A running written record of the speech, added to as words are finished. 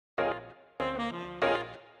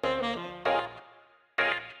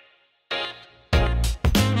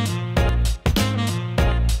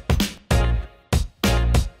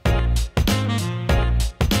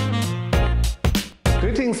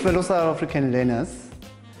Greetings, fellow South African learners.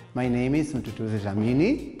 My name is Mtutuzi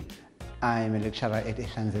Dlamini. I am a lecturer at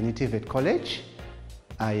Ehlanzeni TVET College.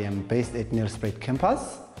 I am based at Nelspruit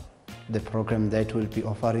campus. The program that we'll be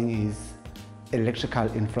offering is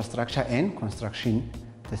Electrical Infrastructure and Construction,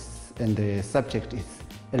 and the subject is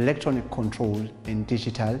Electronic Control and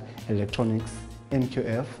Digital Electronics,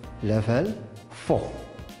 NQF Level 4.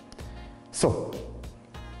 So,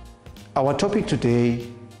 our topic today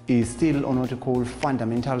is still on what we call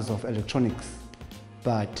Fundamentals of Electronics,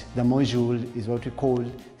 but the module is what we call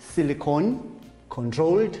Silicone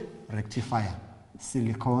Controlled Rectifier.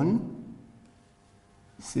 Silicone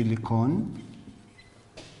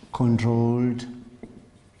Controlled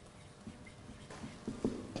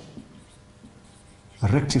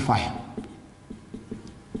Rectifier.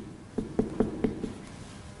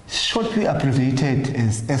 Shortly abbreviated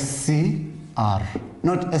as SCR,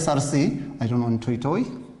 not SRC, I don't want to toy.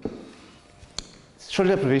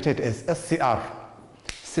 Shortly abbreviated as SCR,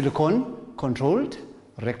 Silicone Controlled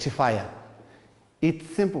Rectifier.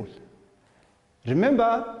 It's simple.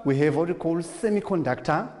 Remember, we have what we call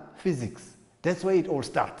semiconductor physics. That's where it all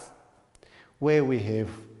starts. Where we have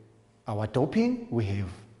our doping, we have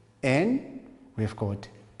N, we've got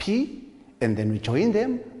P, and then we join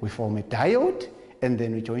them, we form a diode, and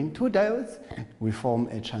then we join two diodes, we form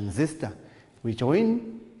a transistor. We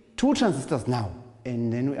join two transistors now,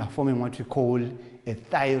 and then we are forming what we call a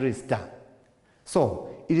thyristor.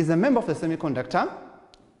 So, it is a member of the semiconductor,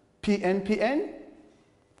 PNPN,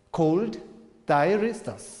 called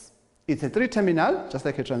thyristors. It's a three-terminal, just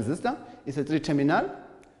like a transistor. It's a three-terminal,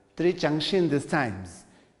 three junction this times.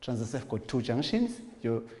 Transistor have got two junctions.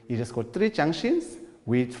 You just got three junctions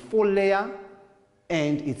with four layer,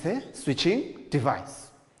 and it's a switching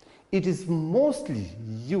device. It is mostly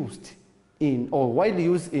used in, or widely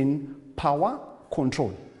used in, power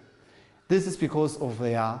control. This is because of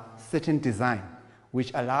their certain design,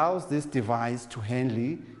 which allows this device to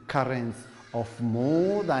handle currents of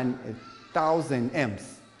more than 1,000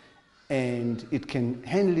 amps, and it can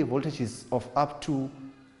handle voltages of up to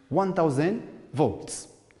 1,000 volts.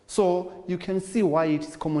 So you can see why it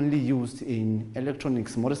is commonly used in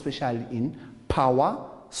electronics, more especially in power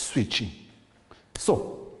switching.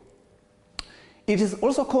 So it is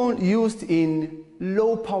also used in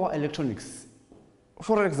low power electronics.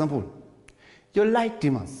 For example, your light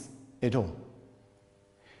dimmers at home,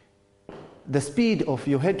 the speed of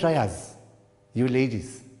your hair dryers, you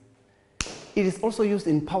ladies. It is also used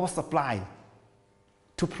in power supply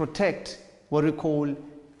to protect what we call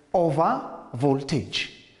over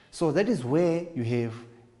voltage. So that is where you have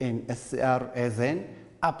an SCR as an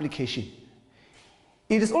application.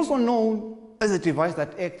 It is also known as a device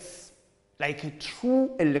that acts like a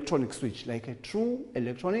true electronic switch,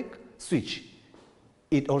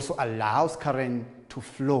 It also allows current to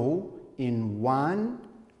flow in one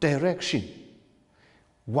direction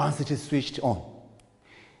once it is switched on.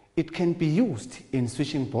 It can be used in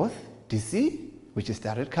switching both DC, which is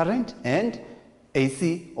direct current, and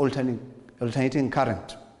AC, alternating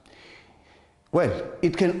current. Well,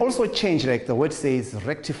 it can also change, like the word says,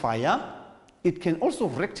 rectifier. It can also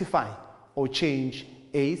rectify or change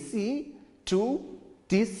AC to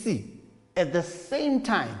DC at the same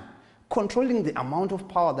time, controlling the amount of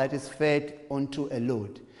power that is fed onto a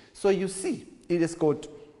load. So you see, it has got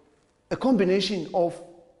a combination of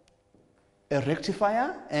a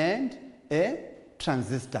rectifier and a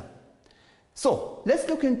transistor. So let's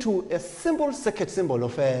look into a simple circuit symbol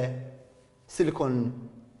of a silicon,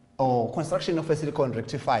 or construction of a silicon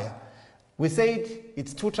rectifier. We said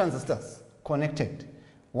it's two transistors connected.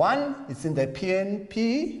 One is in the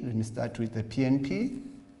PNP. Let me start with the PNP.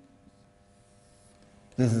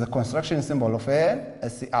 This is the construction symbol of a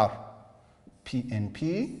SCR,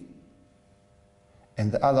 PNP.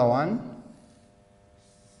 And the other one,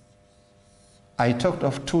 I talked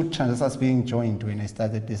of two transistors being joined when I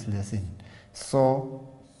started this lesson. So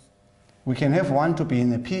we can have one to be in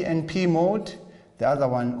the PNP mode, the other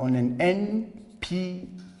one on an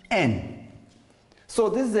NPN. So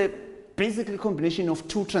this is a basically combination of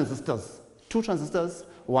two transistors,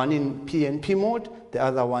 one in PNP mode, the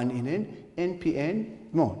other one in an NPN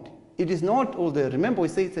mode. It is not all the, remember we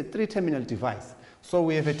say it's a three-terminal device. So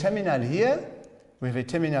we have a terminal here, we have a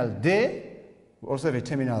terminal there, we also have a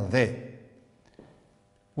terminal there.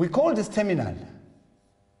 We call this terminal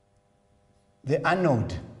the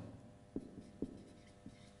anode,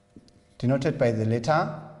 denoted by the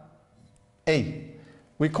letter A.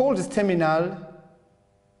 We call this terminal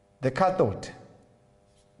the cathode.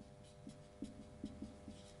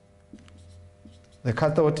 The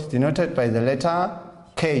cathode denoted by the letter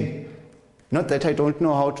K. Not that I don't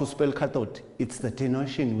know how to spell cathode. It's the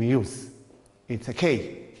denotation we use. It's a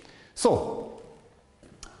K. So,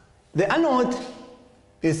 the anode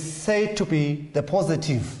is said to be the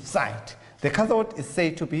positive side. The cathode is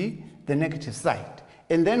said to be the negative side.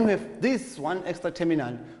 And then we have this one extra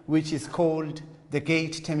terminal, which is called the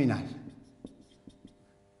gate terminal.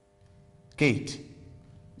 Gate,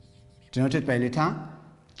 denoted by letter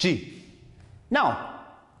G. Now,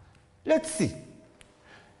 let's see.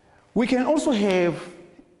 We can also have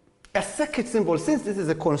a circuit symbol. Since this is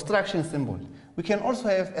a construction symbol, we can also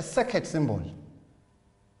have a circuit symbol.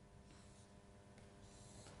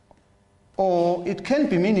 Or it can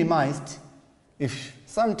be minimized if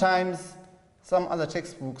sometimes some other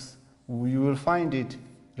textbooks you will find it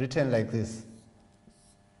written like this,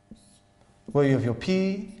 where you have your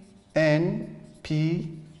P, N, P,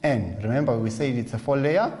 N. Remember we said it's a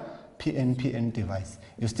 4-layer PN device.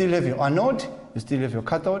 You still have your anode, you still have your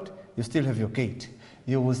cathode, you still have your gate.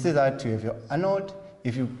 You will see that you have your anode.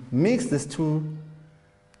 If you mix these two,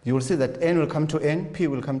 you will see that N will come to N, P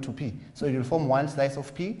will come to P. So it will form one slice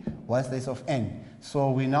of P, one slice of N. So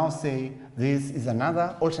we now say this is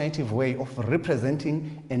another alternative way of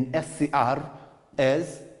representing an SCR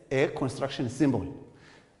as a construction symbol.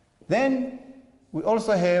 Then we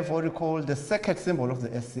also have what we call the circuit symbol of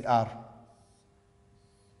the SCR.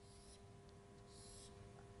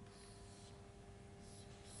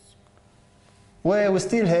 Where we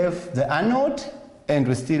still have the anode, and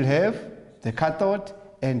we still have the cathode,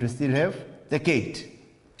 and we still have the gate.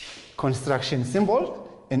 Construction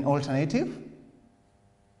symbol, an alternative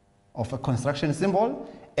of a construction symbol,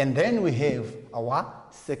 and then we have our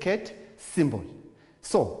circuit symbol.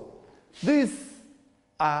 So these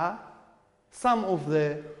are some of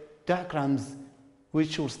the diagrams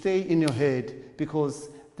which will stay in your head because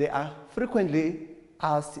they are frequently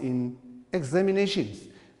asked in examinations.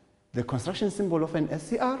 The construction symbol of an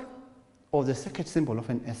SCR or the circuit symbol of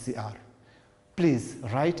an SCR. Please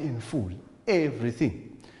write in full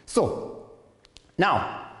everything. So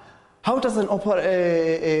now, how does an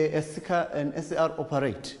SCR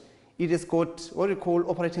operate? It has got what we call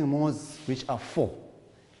operating modes, which are 4,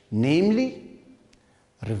 namely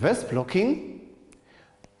reverse blocking,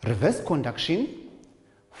 reverse conduction,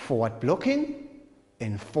 forward blocking,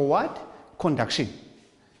 and forward conduction.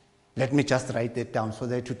 Let me just write that down so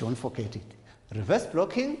that you don't forget it. Reverse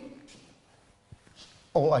blocking,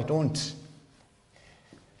 oh, I don't.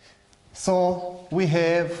 So we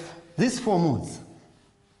have these 4 modes.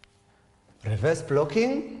 Reverse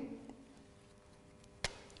blocking,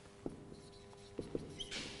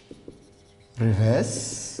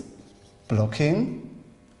 reverse blocking,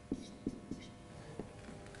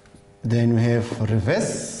 then we have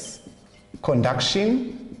reverse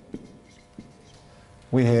conduction,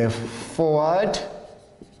 we have forward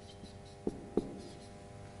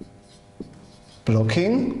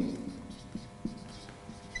blocking,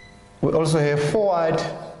 we also have forward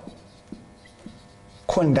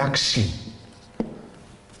conduction.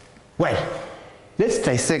 Well, let's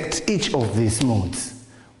dissect each of these modes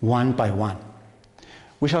one by one.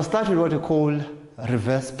 We shall start with what we call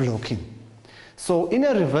reverse blocking. So in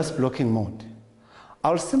a reverse blocking mode,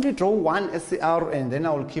 I'll simply draw one SCR and then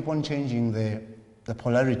I'll keep on changing the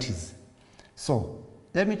polarities. So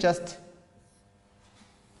let me just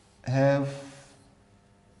have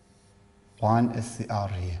one SCR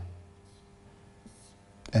here.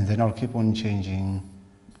 And then I'll keep on changing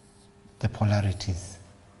the polarities.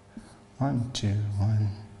 1, 2, 1,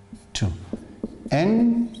 2.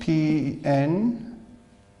 N, P, N,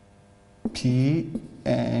 P,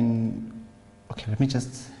 N. Okay, let me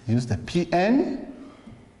just use the PN,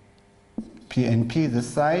 P this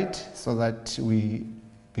side so that we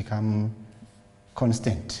become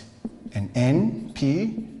constant. And N,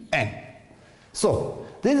 P, N. So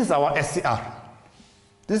this is our SCR.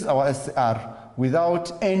 This is our SCR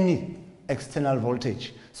without any external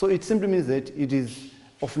voltage. So it simply means that it is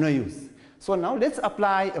of no use. So now let's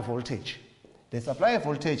apply a voltage. Let's apply a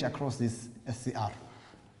voltage across this SCR.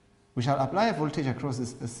 We shall apply a voltage across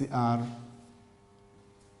this SCR,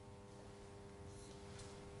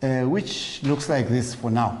 which looks like this for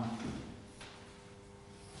now.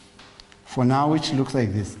 For now, which looks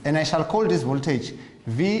like this. And I shall call this voltage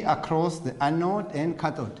V across the anode and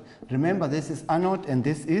cathode. Remember, this is anode and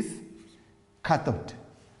this is cathode.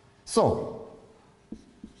 So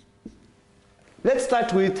let's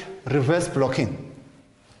start with reverse blocking.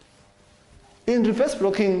 In reverse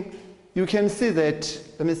blocking, you can see that,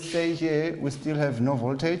 let me say here, we still have no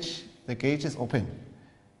voltage. The gate is open.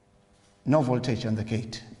 No voltage on the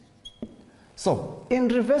gate. So in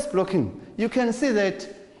reverse blocking, you can see that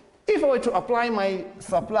if I were to apply my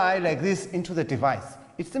supply like this into the device,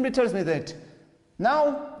 it simply tells me that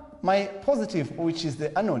now my positive, which is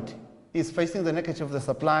the anode, is facing the negative of the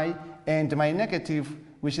supply, and my negative,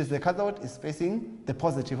 which is the cathode, is facing the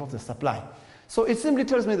positive of the supply. So it simply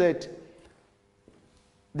tells me that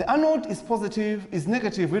the anode is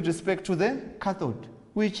negative with respect to the cathode,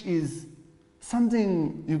 which is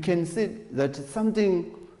something, you can say that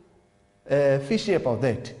something fishy about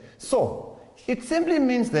that. So it simply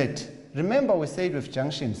means that, remember we said with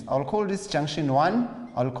junctions, I'll call this junction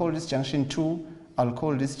 1, I'll call this junction 2, I'll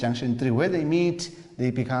call this junction 3. Where they meet,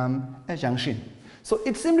 they become a junction. So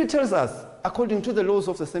it simply tells us, according to the laws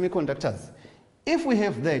of the semiconductors, if we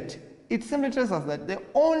have that, it simply tells us that the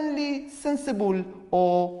only sensible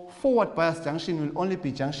or forward bias junction will only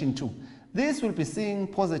be junction 2. This will be seeing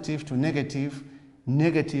positive to negative,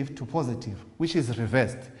 negative to positive, which is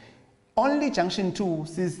reversed. Only junction 2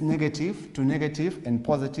 sees negative to negative and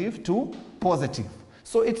positive to positive.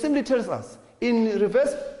 So it simply tells us, in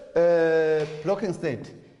reverse blocking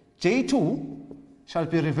state, J2 shall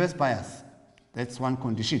be reverse bias. That's one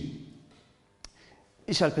condition.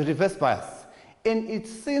 It shall be reverse bias. And it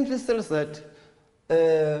simply says that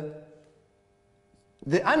the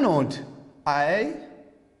anode, okay,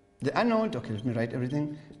 let me write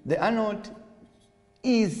everything. The anode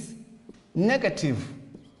is negative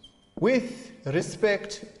with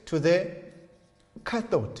respect to the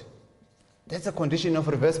cathode. That's a condition of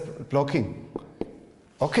reverse blocking.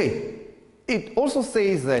 Okay, it also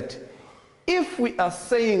says that if we are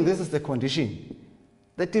saying this is the condition,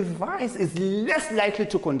 the device is less likely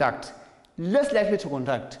to conduct.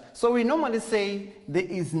 So we normally say there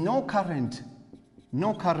is no current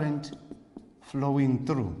flowing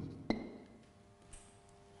through.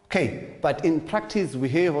 Okay, but in practice we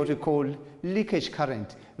have what we call leakage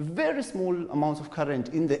current. Very small amounts of current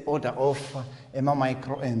in the order of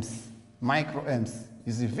microamps.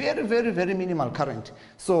 You see, very, very, very minimal current.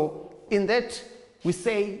 So in that, we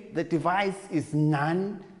say the device is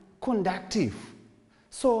non-conductive.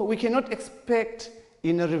 So we cannot expect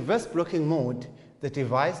in a reverse blocking mode the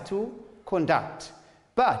device to conduct.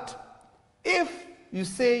 But if you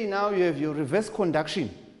say now you have your reverse conduction,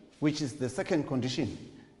 which is the second condition,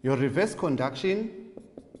 your reverse conduction.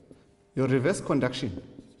 The reverse conduction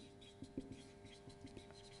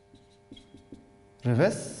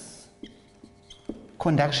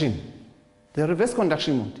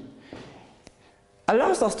mode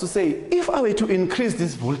allows us to say, if I were to increase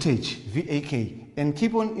this voltage, VAK, and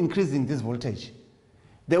keep on increasing this voltage,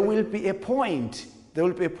 there will be a point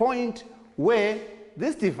where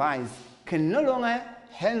this device can no longer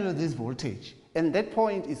handle this voltage. And that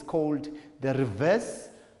point is called the reverse,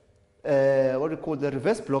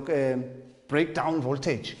 reverse block breakdown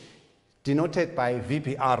voltage, denoted by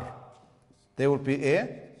VBR. There will be a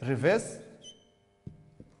reverse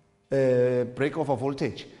breakover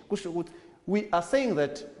voltage. We are saying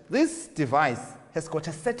that this device has got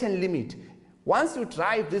a certain limit. Once you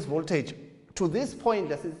drive this voltage to this point,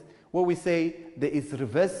 that is where we say there is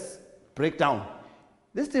reverse breakdown,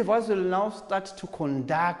 this device will now start to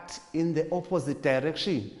conduct in the opposite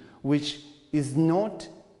direction, which is not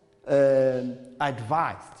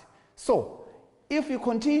advised. So if you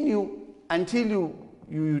continue until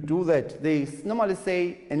you do that, they normally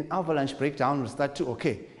say an avalanche breakdown will start to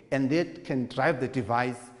occur, and that can drive the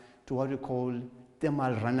device to what we call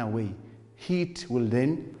thermal runaway. Heat will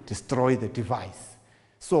then destroy the device.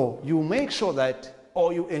 So you make sure that,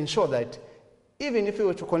 or you ensure that, even if you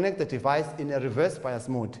were to connect the device in a reverse bias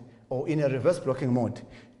mode or in a reverse blocking mode,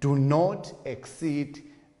 do not exceed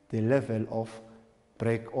the level of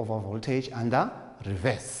breakover voltage under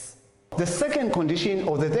reverse. The second condition,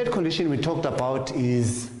 or the third condition we talked about,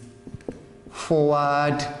 is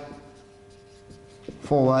forward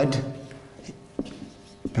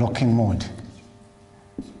blocking mode.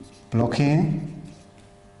 Blocking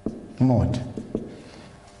mode.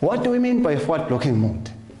 What do we mean by forward blocking mode?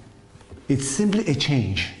 It's simply a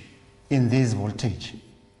change in this voltage.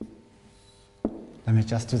 Let me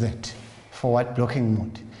just do that. Forward blocking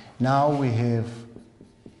mode. Now we have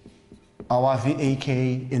our VAK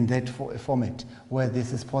in that format, where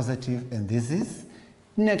this is positive and this is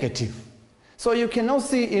negative. So you can now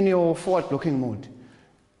see in your forward blocking mode,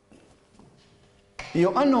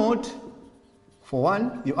 your anode, for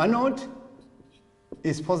one, your anode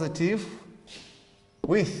is positive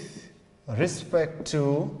with respect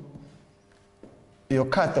to your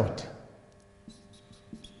cathode.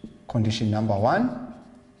 Condition number one,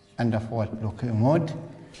 under forward blocking mode.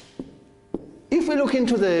 If we look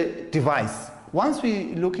into the device, once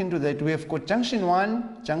we look into that, we have got junction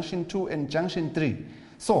 1, junction 2, and junction 3.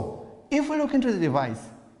 So if we look into the device,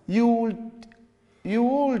 you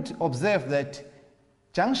would observe that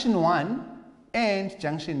junction 1 and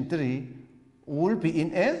junction 3 will be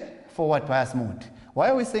in a forward bias mode. Why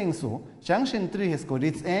are we saying so? Junction 3 has got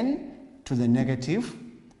its N to the negative,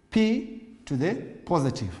 P to the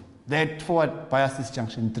positive. That forward bias is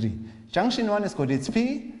junction 3. Junction 1 has got its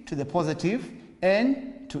P to the positive,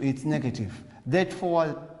 N to its negative. That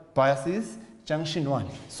forward bias is junction 1.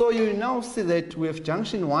 So you now see that we have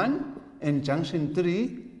junction 1 and junction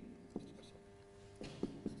 3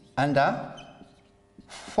 under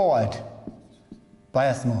forward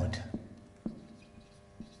bias mode.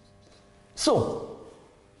 So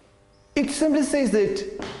it simply says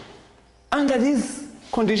that under these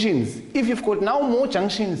conditions, if you've got now more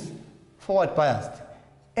junctions forward biased,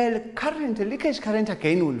 a leakage current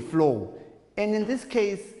again will flow, and in this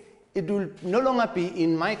case it will no longer be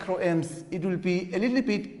in microamps, it will be a little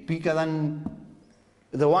bit bigger than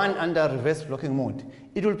the one under reverse blocking mode.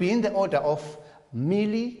 It will be in the order of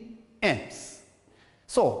milliamps.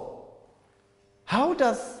 So how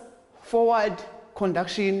does forward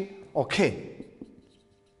conduction occur?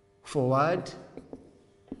 Forward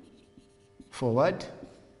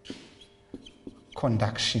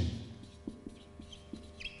conduction.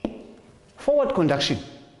 Forward conduction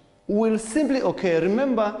will simply occur.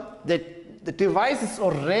 Remember that the device is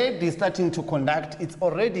already starting to conduct, it's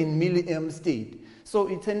already in milliamp state. So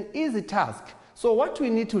it's an easy task. So what we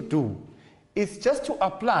need to do is just to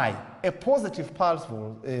apply a positive pulse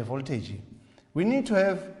voltage. We need to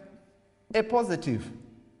have a positive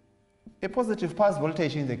pulse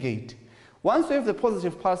voltage in the gate. Once we have the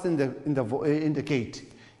positive pulse in the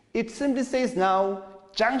gate, it simply says now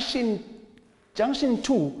junction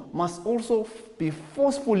 2 must also be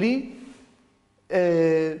forcefully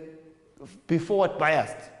be forward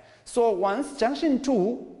biased. So once junction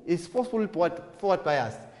 2 is forcefully forward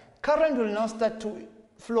biased, current will now start to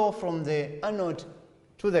flow from the anode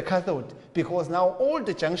to the cathode, because now all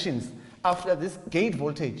the junctions after this gate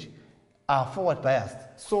voltage are forward biased.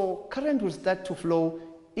 So current will start to flow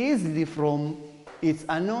easily from its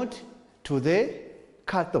anode to the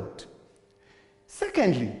cathode.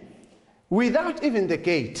 Secondly, without even the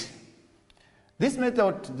gate, this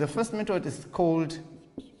method, the first method is called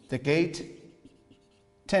the gate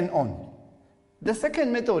turn on. The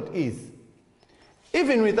second method is,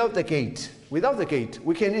 even without the gate,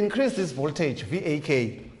 we can increase this voltage,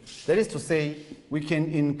 VAK. That is to say, we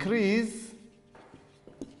can increase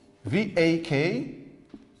VAK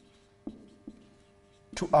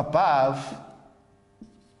to above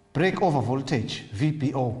breakover voltage,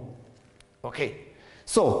 VPO. Okay,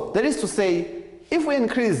 so that is to say, if we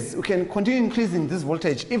increase, we can continue increasing this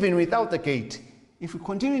voltage even without the gate. If we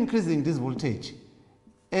continue increasing this voltage,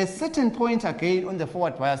 a certain point again on the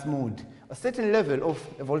forward bias mode, a certain level of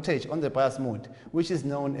voltage on the bias mode, which is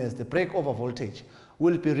known as the breakover voltage,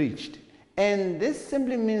 will be reached. And this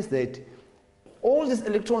simply means that all these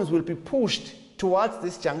electrons will be pushed towards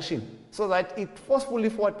this junction so that it forcefully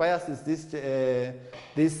forward biases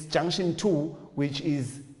this junction 2, which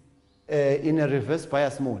is in a reverse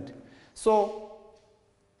bias mode. So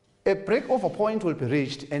a breakover point will be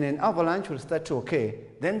reached and an avalanche will start to occur.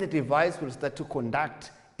 Then the device will start to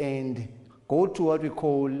conduct and go to what we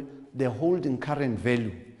call the holding current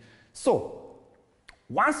value. So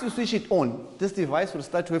once you switch it on, this device will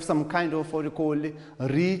start to have some kind of what we call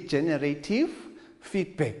regenerative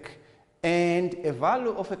feedback, and a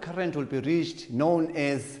value of a current will be reached known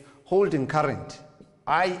as holding current,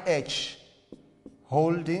 IH,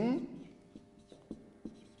 holding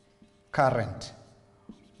current.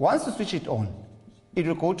 Once you switch it on, it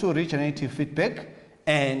will go to regenerative feedback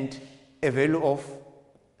and a value of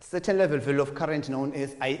certain value of current known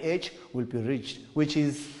as IH will be reached, which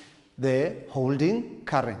is the holding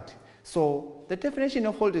current. So the definition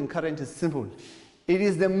of holding current is simple. It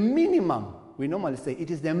is the minimum, we normally say it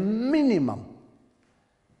is the minimum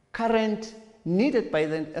current needed by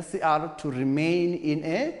the SCR to remain in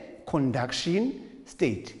a conduction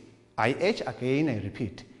state. IH, again I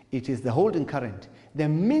repeat, it is the holding current, the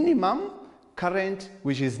minimum current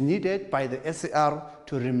which is needed by the SCR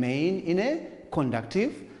to remain in a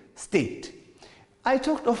conductive state. I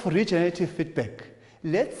talked of regenerative feedback.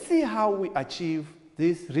 Let's see how we achieve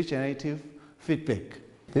this regenerative feedback.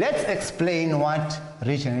 Let's explain what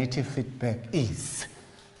regenerative feedback is.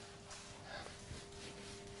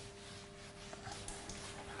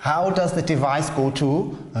 How does the device go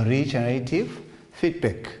to regenerative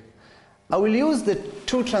feedback? I will use the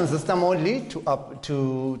two transistor model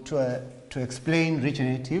to explain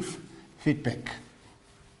regenerative feedback.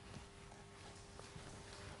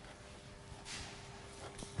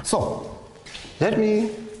 So let me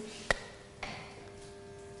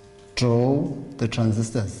draw the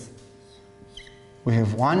transistors. We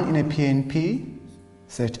have one in a PNP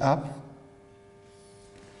set up.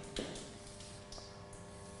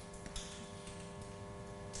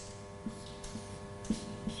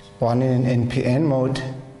 One in an NPN mode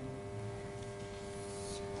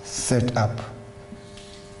set up.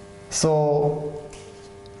 So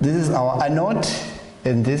this is our anode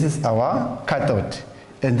and this is our cathode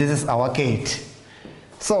and this is our gate.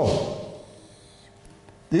 So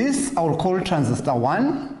this I'll call transistor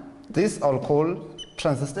 1, this I'll call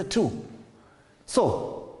transistor 2.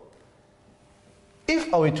 So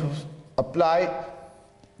if I were to apply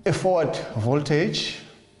a forward voltage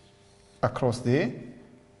across there,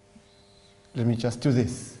 let me just do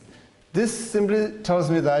this. This simply tells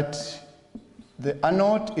me that the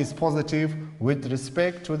anode is positive with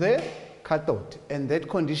respect to the cathode, and that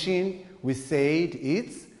condition we said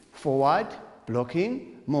it's forward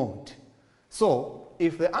blocking mode. So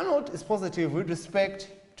if the anode is positive with respect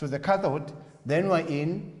to the cathode, then we're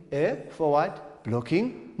in a forward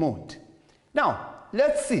blocking mode. Now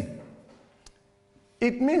let's see.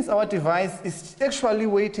 It means our device is actually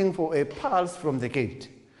waiting for a pulse from the gate.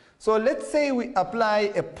 So let's say we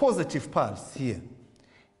apply a positive pulse here.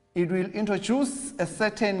 It will introduce a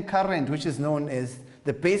certain current which is known as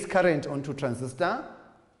the base current onto transistor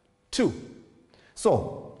 2.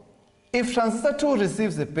 So if transistor 2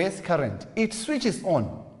 receives the base current, it switches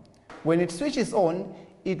on. When it switches on,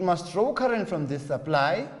 it must draw current from the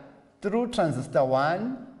supply through transistor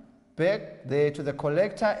 1 back there to the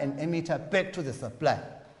collector and emitter back to the supply.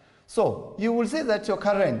 So you will see that your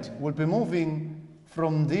current will be moving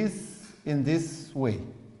from this in this way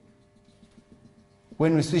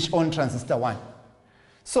when we switch on transistor 1.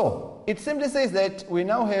 So it simply says that we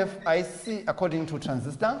now have IC according to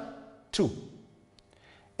transistor 2.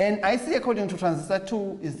 And IC according to transistor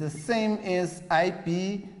 2 is the same as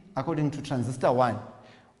IB according to transistor 1.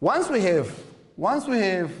 Once we have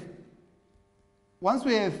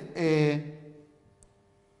a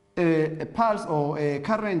pulse or a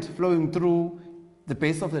current flowing through the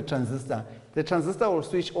base of the transistor will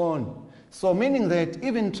switch on. So meaning that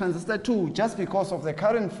even transistor 2, just because of the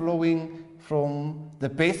current flowing from the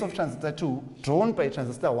base of transistor 2 drawn by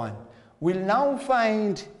transistor 1, will now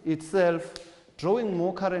find itself drawing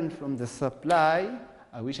more current from the supply.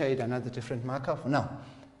 I wish I had another different marker for now.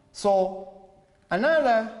 So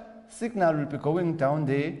another signal will be going down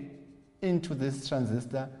there into this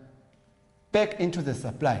transistor, back into the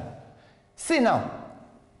supply. See now,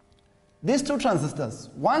 these two transistors,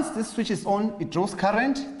 once this switch is on, it draws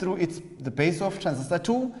current through the base of transistor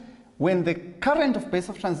 2. When the current of base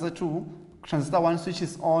of transistor 1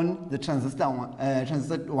 switches on the transistor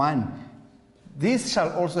 1, this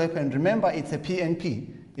shall also happen. Remember, it's a PNP.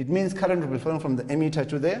 It means current will be flowing from the emitter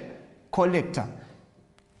to the collector,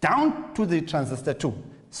 down to the transistor 2.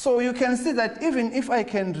 So you can see that even if I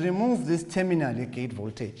can remove this terminal gate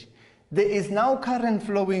voltage, there is now current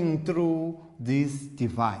flowing through this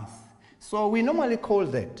device. So we normally call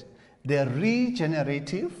that the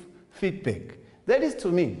regenerative feedback. That is to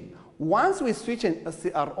mean, once we switch an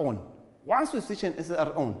SCR on,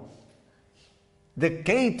 the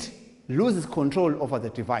gate loses control over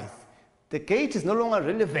the device. The gate is no longer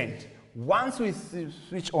relevant once we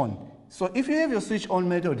switch on. So if you have your switch on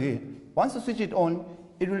method here, once you switch it on,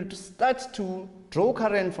 it will start to draw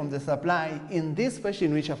current from the supply in this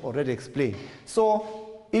fashion which I've already explained. So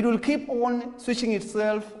it will keep on switching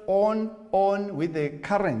itself on with the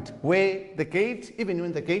current where the gate, even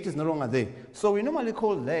when the gate is no longer there. So we normally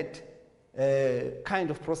call that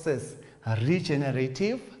kind of process a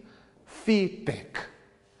regenerative feedback.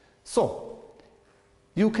 So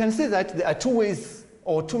you can see that there are two ways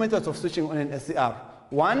or two methods of switching on an SCR.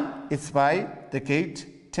 One is by the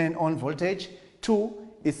gate turn on voltage. Two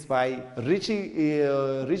is by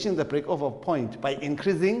reaching the breakover point by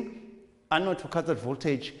increasing anode to cathode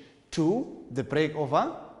voltage to the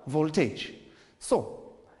breakover voltage.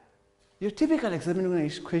 So your typical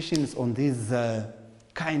examination questions on these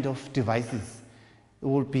kind of devices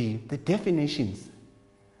will be the definitions.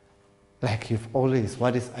 Like you've always,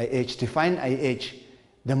 what is IH? Define IH.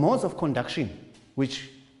 The modes of conduction,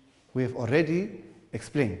 which we have already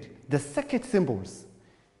explained. The circuit symbols,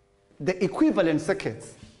 the equivalent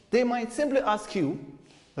circuits. They might simply ask you,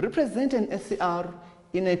 represent an SCR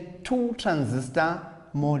in a 2-transistor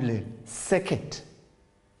model circuit.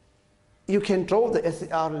 You can draw the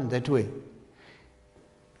SCR in that way.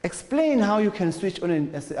 Explain how you can switch on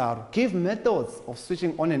an SCR. Give methods of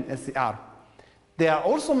switching on an SCR. There are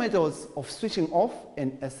also methods of switching off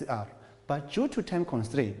an SCR, but due to time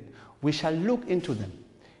constraint, we shall look into them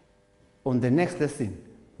on the next lesson,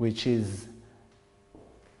 which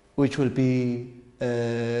which will be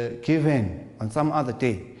given on some other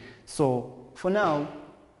day. So for now,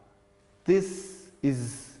 this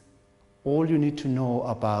is all you need to know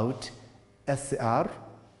about SCR,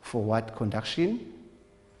 forward conduction,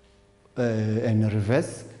 and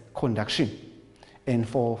reverse conduction. And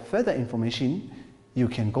for further information, you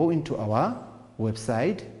can go into our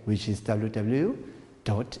website, which is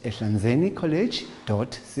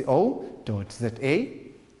www.ehlanzenicollege.co.za,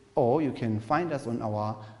 or you can find us on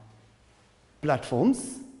our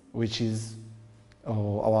platforms, which is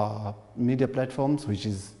our media platforms, which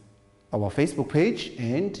is our Facebook page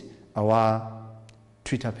and our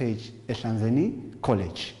Twitter page, Ehlanzeni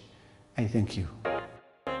College. I thank you.